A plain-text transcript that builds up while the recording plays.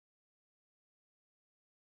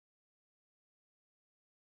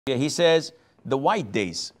Okay, he says, the white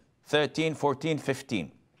days, 13, 14,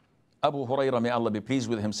 15. Abu Hurairah, may Allah be pleased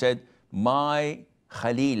with him, said, my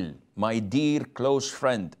Khalil, my dear close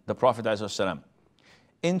friend, the Prophet ﷺ,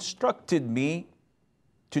 instructed me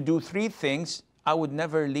to do 3 things. I would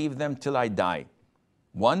never leave them till I die.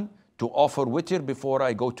 1, to offer witr before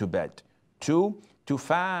I go to bed. 2, to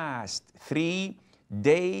fast 3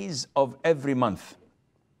 days of every month.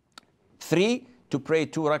 3, to pray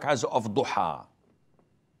 2 rak'ahs of duha.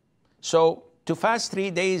 So to fast 3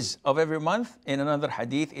 days of every month, in another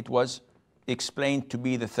hadith, it was explained to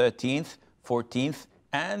be the 13th, 14th,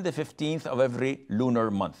 and the 15th of every lunar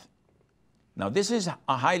month. Now this is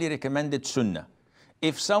a highly recommended sunnah.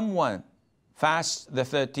 If someone fasts the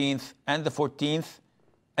 13th and the 14th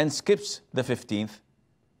and skips the 15th,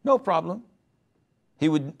 no problem.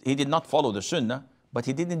 He did not follow the sunnah, but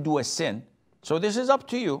he didn't do a sin. So this is up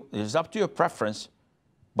to you. This is up to your preference.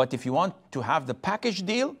 But if you want to have the package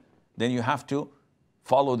deal, then you have to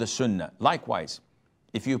follow the sunnah. Likewise,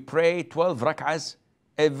 if you pray 12 rak'ahs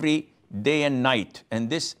every day and night, and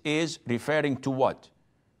this is referring to what?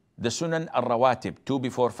 The sunan al-rawatib, 2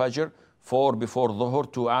 before fajr, 4 before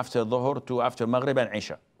dhuhr, 2 after dhuhr, 2 after maghrib and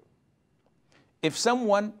isha. If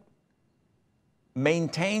someone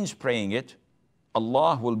maintains praying it,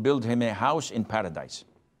 Allah will build him a house in paradise.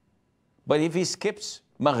 But if he skips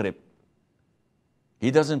maghrib, he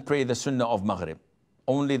doesn't pray the sunnah of maghrib,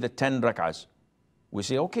 only the 10 rak'ahs. We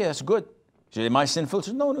say, okay, that's good. Say, am I sinful?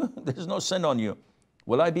 Say, no, there's no sin on you.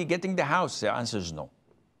 Will I be getting the house? The answer is no.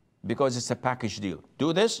 Because it's a package deal.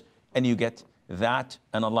 Do this and you get that,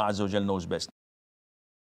 and Allah Azza wa Jal knows best.